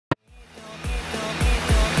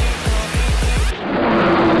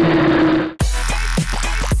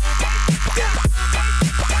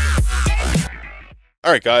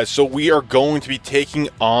Alright guys, so we are going to be taking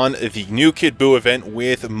on the new Kid Buu event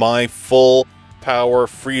with my full power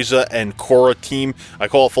Frieza and Coora team. I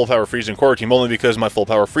call it full power Frieza and Coora team only because my full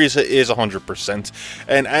power Frieza is 100%.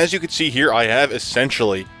 And as you can see here, I have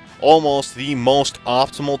essentially almost the most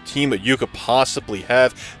optimal team that you could possibly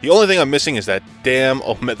have. The only thing I'm missing is that damn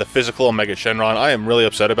the physical Omega Shenron. I am really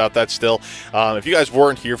upset about that still. If you guys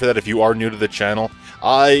weren't here for that, if you are new to the channel,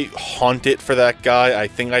 I hunted for that guy. I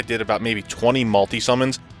think I did about maybe 20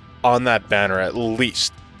 multi-summons on that banner at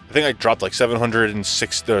least. I think I dropped like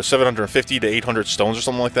 750 to 800 stones or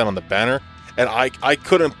something like that on the banner. And I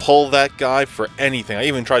couldn't pull that guy for anything. I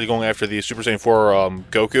even tried going after the Super Saiyan 4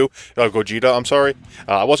 Gogeta, I'm sorry.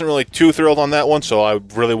 I wasn't really too thrilled on that one, so I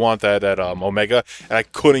really want that Omega, and I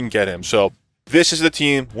couldn't get him. So this is the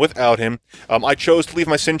team without him. I chose to leave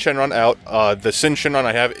my Sin Shenron out. The Sin Shenron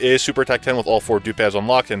I have is Super Attack 10 with all 4 dupe pads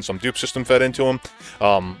unlocked and some dupe system fed into him.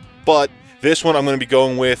 But this one I'm going to be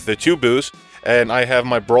going with the 2 Buus, and I have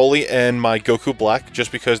my Broly and my Goku Black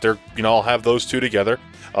just because they're, I'll have those 2 together.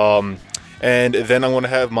 And then I'm going to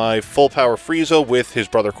have my full power Frieza with his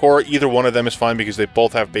brother Coora. Either one of them is fine because they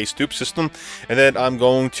both have base dupe system. And then I'm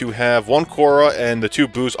going to have one Coora and the 2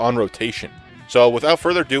 Buus on rotation. So without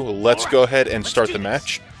further ado, let's go ahead and start the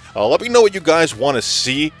match. Let me know what you guys want to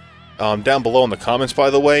see down below in the comments, by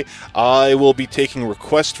the way. I will be taking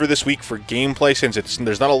requests for this week for gameplay since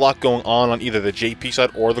there's not a lot going on either the JP side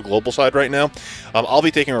or the global side right now. I'll be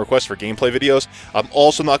taking requests for gameplay videos. I'm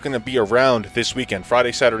also not going to be around this weekend,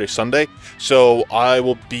 Friday, Saturday, Sunday, so I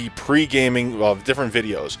will be pre-gaming different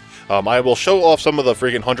videos. I will show off some of the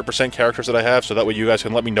freaking 100% characters that I have, so that way you guys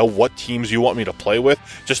can let me know what teams you want me to play with,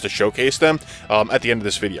 just to showcase them at the end of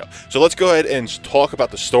this video. So let's go ahead and talk about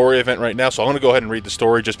the story event right now. So I'm going to go ahead and read the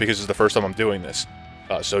story just because it's the first time I'm doing this.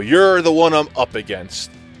 So you're the one I'm up against.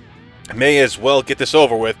 May as well get this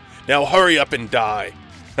over with. Now hurry up and die.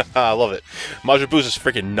 I love it. Majin Buu's is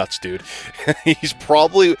freaking nuts, dude. He's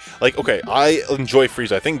probably, like, okay, I enjoy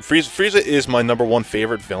Frieza. I think Frieza is my #1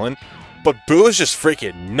 favorite villain. But Buu is just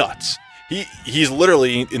freaking nuts. He's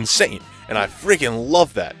literally insane, and I freaking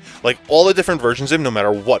love that. Like all the different versions of him, no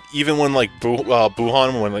matter what. Even when like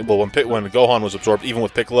Buuhan, when Gohan was absorbed, even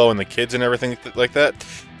with Piccolo and the kids and everything like that,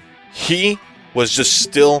 he was just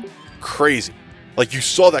still crazy. Like you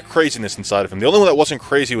saw that craziness inside of him. The only one that wasn't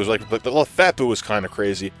crazy was like the Fat Buu was kind of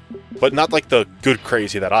crazy, but not like the good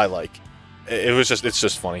crazy that I like. It's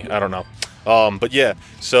just funny. I don't know. But yeah,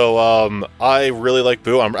 so, I really like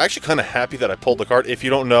Buu. I'm actually kind of happy that I pulled the card. If you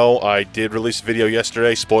don't know, I did release a video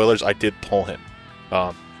yesterday. Spoilers, I did pull him.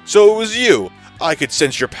 So it was you. I could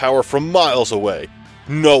sense your power from miles away.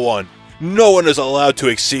 No one is allowed to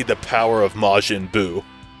exceed the power of Majin Buu.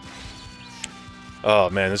 Oh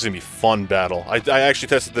man, this is gonna be a fun battle. I actually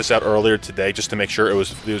tested this out earlier today just to make sure it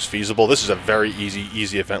was feasible. This is a very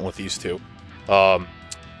easy event with these two.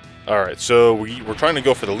 Alright, so we're trying to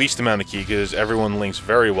go for the least amount of ki because everyone links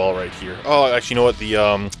very well right here. Oh, actually, you know what?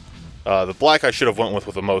 The black I should have went with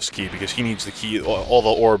the most ki because he needs the ki, all the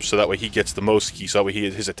orbs, so that way he gets the most ki, so that way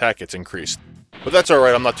his attack gets increased. But that's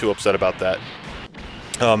alright, I'm not too upset about that.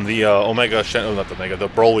 The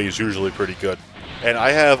Broly is usually pretty good. And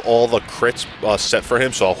I have all the crits set for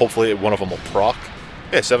him, so hopefully one of them will proc.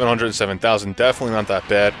 Yeah, 707,000, definitely not that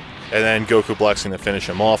bad. And then Goku Black's going to finish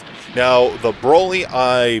him off. Now, the Broly,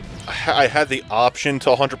 I had the option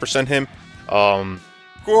to 100% him. I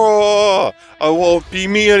won't be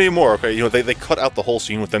me anymore. Okay, they cut out the whole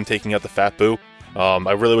scene with them taking out the Fat Buu.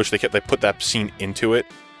 I really wish they put that scene into it,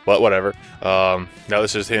 but whatever. Now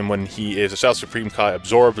this is him when he is a South Supreme Kai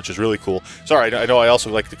absorbed, which is really cool. Sorry, I know I also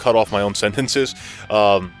like to cut off my own sentences.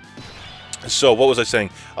 So, what was I saying?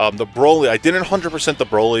 The Broly, I didn't 100% the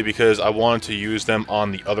Broly because I wanted to use them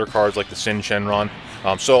on the other cards like the Sin Shenron.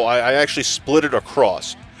 So, I actually split it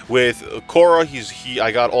across. With Coora,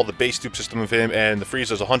 I got all the base dupe system of him, and the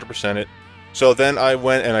Frieza's 100% it. So, then I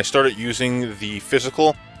went and I started using the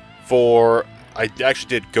physical for... I actually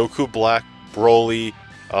did Goku Black, Broly,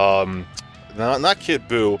 not Kid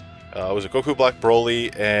Buu. It was a Goku Black,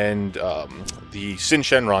 Broly, and the Sin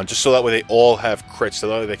Shenron, just so that way they all have crits, so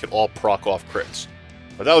that way they could all proc off crits.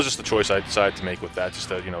 But that was just the choice I decided to make with that, just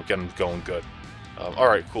to, get them going good.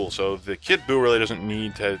 Alright, cool. So the Kid Buu really doesn't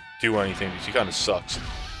need to do anything, because he kind of sucks.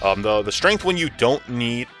 The strength one you don't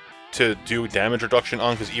need to do damage reduction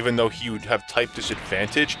on, because even though he would have type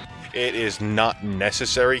disadvantage, it is not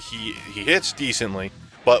necessary. He hits decently.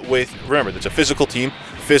 But remember, it's a physical team.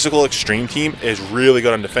 Physical extreme team is really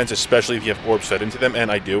good on defense, especially if you have orbs fed into them,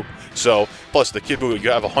 and I do. So, plus the Kid Buu,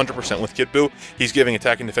 you have 100% with Kid Buu. He's giving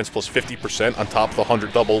attack and defense plus 50% on top of the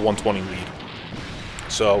 100 double 120 lead.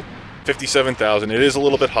 So, 57,000. It is a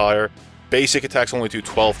little bit higher. basic attacks only do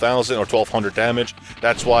 12,000 or 1,200 damage.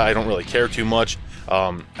 That's why I don't really care too much.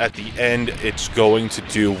 At the end, it's going to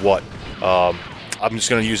do what? I'm just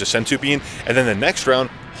going to use a Senzu Bean, and then the next round,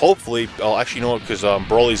 hopefully, I'll actually know it because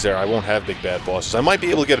Broly's there. I won't have big bad bosses. I might be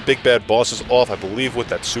able to get a big bad bosses off, I believe, with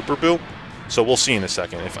that Super Boo. So we'll see in a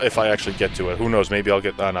second if I actually get to it. Who knows? Maybe I'll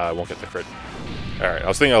get. No, I won't get the crit. All right, I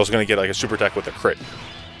was thinking I was going to get like a super attack with a crit.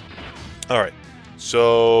 All right,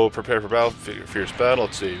 so prepare for battle, fierce battle.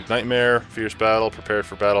 Let's see, nightmare, fierce battle, prepared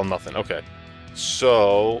for battle, nothing. Okay,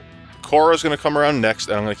 so Cora's going to come around next,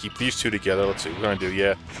 and I'm going to keep these two together. Let's see what we're going to do.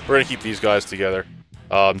 Yeah, we're going to keep these guys together.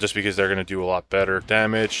 Just because they're going to do a lot better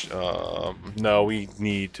damage. No, we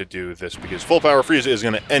need to do this because full power Frieza is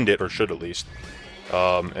going to end it, or should at least.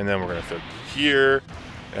 And then we're going to throw here.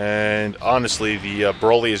 And honestly, the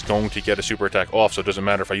Broly is going to get a super attack off, so it doesn't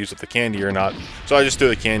matter if I use up the candy or not. So I just do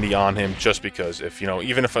the candy on him just because, if you know,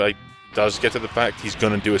 even if I does get to the fact, he's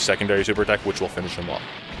going to do a secondary super attack, which will finish him off.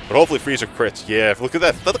 But hopefully Frieza crits. Yeah, look at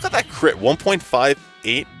that. Look at that crit.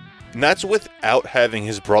 1.58. And that's without having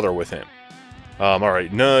his brother with him.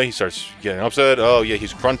 Alright, no, he starts getting upset. Oh, yeah,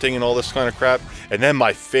 he's grunting and all this kind of crap. And then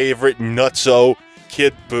my favorite nutso,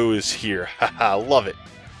 Kid Buu, is here. Haha, love it.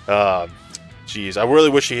 Jeez, I really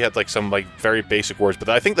wish he had, like, some, like, very basic words. But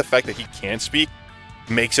I think the fact that he can't speak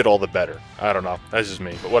makes it all the better. I don't know. That's just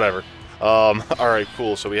me, but whatever. Alright,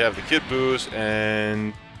 cool. So we have the Kid Buus,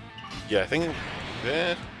 and yeah, I think,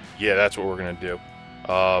 yeah, that's what we're going to do.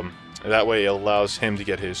 That way it allows him to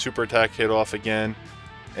get his super attack hit off again.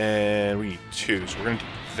 And we need 2, so we're going to do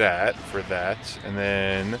that for that. And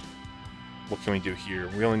then, what can we do here?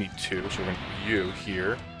 We only need 2, so we're going to do you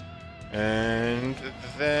here. And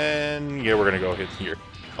then, yeah, we're going to go hit here.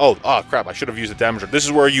 Oh, crap, I should have used the damage. This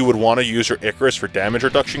is where you would want to use your Icarus for damage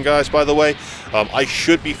reduction, guys, by the way. I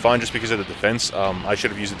should be fine just because of the defense. I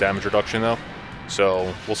should have used the damage reduction, though.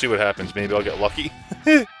 So, we'll see what happens. Maybe I'll get lucky.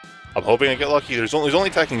 I'm hoping I get lucky. He's only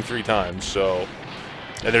attacking 3 times, so...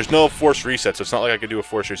 And there's no force reset, so it's not like I could do a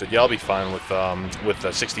force reset. Yeah, I'll be fine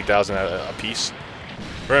with 60,000 a piece.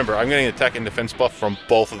 Remember, I'm getting an attack and defense buff from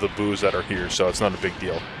both of the Buus that are here, so it's not a big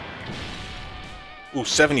deal. Ooh,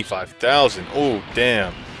 75,000. Oh,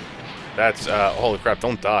 damn. That's, holy crap,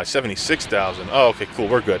 don't die. 76,000. Oh, okay, cool,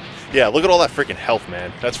 we're good. Yeah, look at all that freaking health,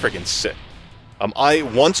 man. That's freaking sick.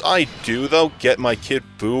 Once I do, though, get my Kid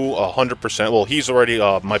Buu 100%, well, he's already,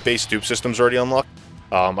 my base dupe system's already unlocked,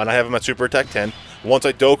 and I have him at Super Attack 10. Once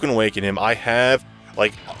I Dokkan Awaken him, I have,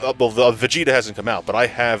 like, well, the Vegeta hasn't come out, but I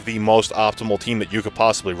have the most optimal team that you could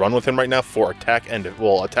possibly run with him right now for attack and,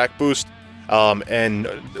 well, attack boost, and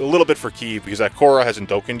a little bit for ki, because that Coora hasn't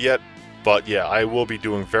Dokkaned yet, but yeah, I will be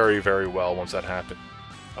doing very, very well once that happens.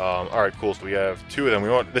 Alright, cool, so we have 2 of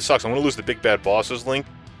them. This sucks, I'm going to lose the Big Bad Bosses link,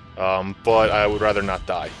 but I would rather not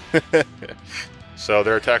die. So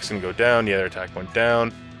their attack's going to go down, yeah, their attack went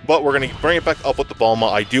down. But we're going to bring it back up with the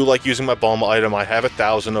Bulma. I do like using my Bulma item. I have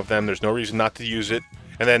 1,000 of them. There's no reason not to use it.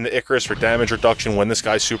 And then the Icarus for damage reduction when this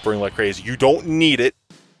guy's supering like crazy. You don't need it,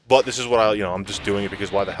 but this is what I'm just doing it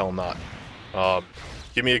because why the hell not?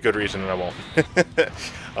 Give me a good reason and I won't.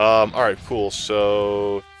 Alright, cool.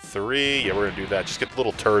 So, 3. Yeah, we're going to do that. Just get the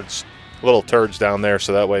little turds down there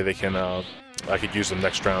so that way they can, I could use them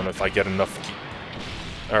next round if I get enough.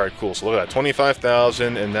 Alright, cool. So look at that.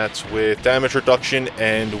 25,000, and that's with damage reduction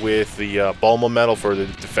and with the Bulma medal for the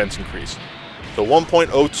defense increase. So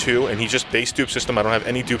 1.02, and he's just base dupe system. I don't have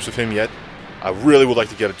any dupes of him yet. I really would like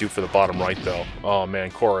to get a dupe for the bottom right, though. Oh, man,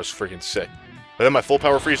 Cora's freaking sick. But then my full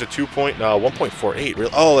power freeze at 1.48.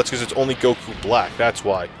 Really? Oh, that's because it's only Goku Black. That's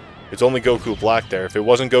why. It's only Goku Black there. If it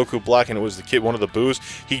wasn't Goku Black and it was the kid, one of the Buus,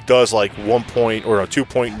 he does like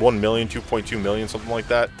 2.1 million, 2.2 million, something like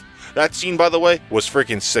that. That scene, by the way, was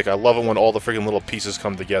freaking sick. I love it when all the freaking little pieces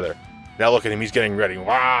come together. Now look at him, he's getting ready.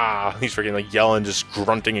 Wow! He's freaking like yelling, just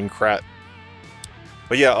grunting and crap.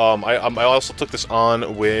 But yeah, I also took this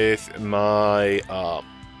on with my,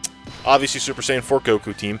 obviously Super Saiyan 4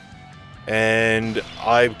 Goku team. And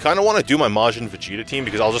I kind of want to do my Majin Vegeta team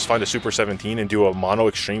because I'll just find a Super 17 and do a Mono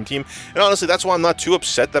Extreme team. And honestly, that's why I'm not too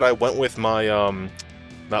upset that I went with my,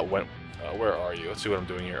 where are you? Let's see what I'm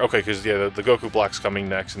doing here. Okay, because, yeah, the Goku Black's coming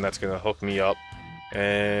next, and that's going to hook me up.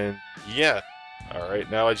 And, yeah. Alright,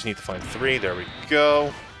 now I just need to find 3. There we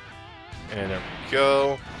go. And there we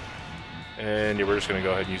go. And, yeah, we're just going to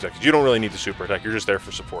go ahead and use that, because you don't really need the super attack. You're just there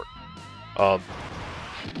for support.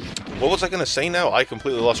 What was I going to say now? I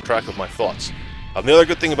completely lost track of my thoughts. The other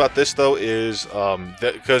good thing about this, though, is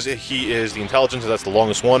that because he is the intelligence, and that's the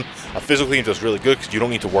longest one, physically he does really good because you don't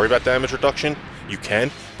need to worry about damage reduction. You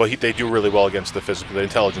can, but they do really well against the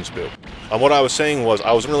intelligence Buu. What I was saying was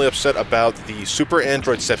I wasn't really upset about the Super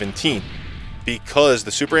Android 17 because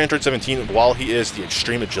the Super Android 17, while he is the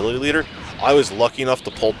extreme agility leader, I was lucky enough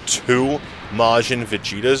to pull 2 Majin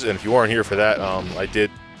Vegetas, and if you weren't here for that, I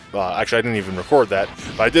did. Actually, I didn't even record that,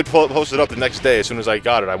 but I did post it up the next day. As soon as I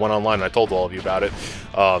got it, I went online and I told all of you about it.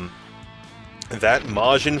 That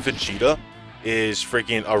Majin Vegeta is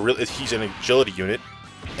freaking he's an agility unit,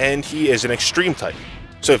 and he is an extreme type.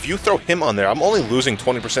 So if you throw him on there, I'm only losing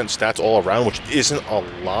 20% stats all around, which isn't a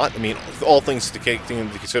lot. I mean, all things taken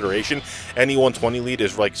into consideration, any 120 lead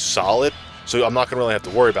is like solid, so I'm not gonna really have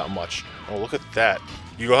to worry about much. Oh, look at that!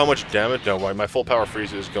 You know how much damage? No, my full power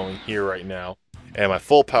Frieza is going here right now, and my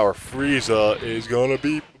full power Frieza is gonna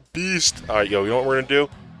be beast. All right, yo, you know what we're gonna do?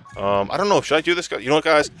 I don't know. Should I do this, guys? You know what,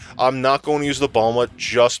 guys? I'm not going to use the Bulma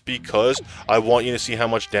just because I want you to see how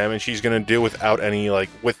much damage he's going to do without any, like,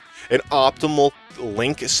 with an optimal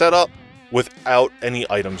link setup without any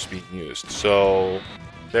items being used. So,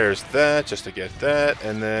 there's that, just to get that,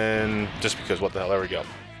 and then, just because, what the hell, there we go.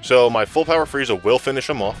 So, my full power Frieza will finish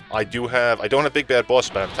him off. I don't have Big Bad Boss,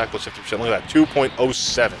 but I have attack plus 50%. Look at that,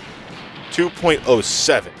 2.07.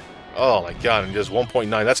 2.07. Oh my god, and just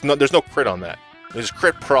 1.9. There's no crit on that. There's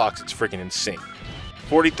crit procs, it's freaking insane.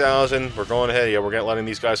 40,000, we're going ahead, yeah, we're letting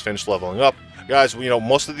these guys finish leveling up. Guys, you know,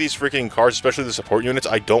 most of these freaking cards, especially the support units,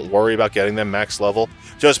 I don't worry about getting them max level,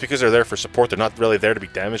 just because they're there for support. They're not really there to be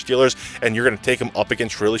damage dealers, and you're going to take them up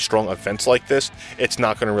against really strong events like this. It's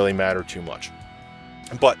not going to really matter too much.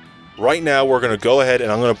 But right now, we're going to go ahead,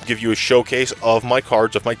 and I'm going to give you a showcase of my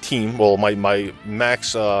cards, of my team, well, my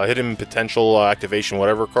max hidden potential activation,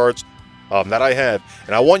 whatever cards that I have,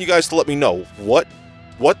 and I want you guys to let me know what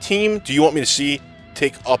team do you want me to see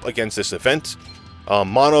take up against this event.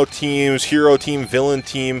 Mono teams, hero team, villain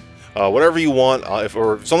team, whatever you want,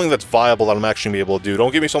 or something that's viable that I'm actually going to be able to do.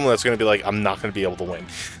 Don't give me something that's going to be like, I'm not going to be able to win.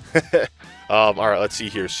 Alright, let's see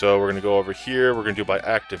here. So we're going to go over here, we're going to do by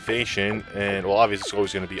activation, and well, obviously it's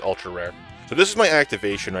always going to be ultra rare. So this is my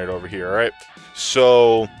activation right over here, alright?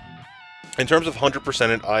 So in terms of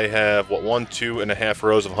 100%, I have, what, 2.5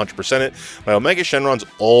 rows of 100%. My Omega Shenron's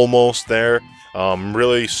almost there.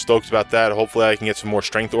 Really stoked about that. Hopefully I can get some more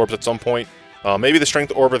Strength Orbs at some point. Maybe the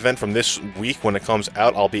Strength Orb event from this week, when it comes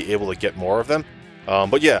out, I'll be able to get more of them.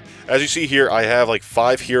 But yeah, as you see here, I have like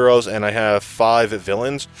 5 heroes and I have 5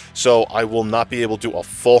 villains. So I will not be able to do a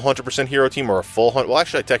full 100% hero team or a full... Well,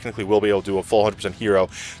 actually, I technically will be able to do a full 100% hero.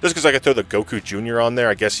 Just because I could throw the Goku Jr. on there.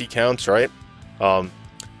 I guess he counts, right?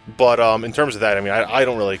 But in terms of that, I mean, I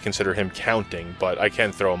don't really consider him counting, but I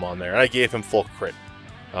can throw him on there. And I gave him full crit.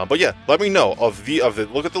 But yeah, let me know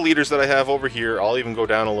look at the leaders that I have over here. I'll even go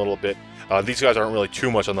down a little bit. These guys aren't really too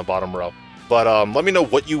much on the bottom row. But let me know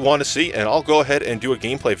what you want to see, and I'll go ahead and do a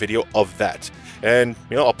gameplay video of that. And,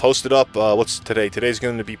 you know, I'll post it up. What's today? Today's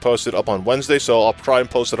going to be posted up on Wednesday, so I'll try and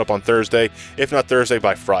post it up on Thursday. If not Thursday,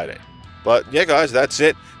 by Friday. But yeah, guys, that's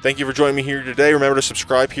it. Thank you for joining me here today. Remember to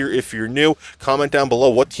subscribe here if you're new. Comment down below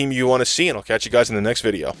what team you want to see, and I'll catch you guys in the next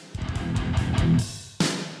video.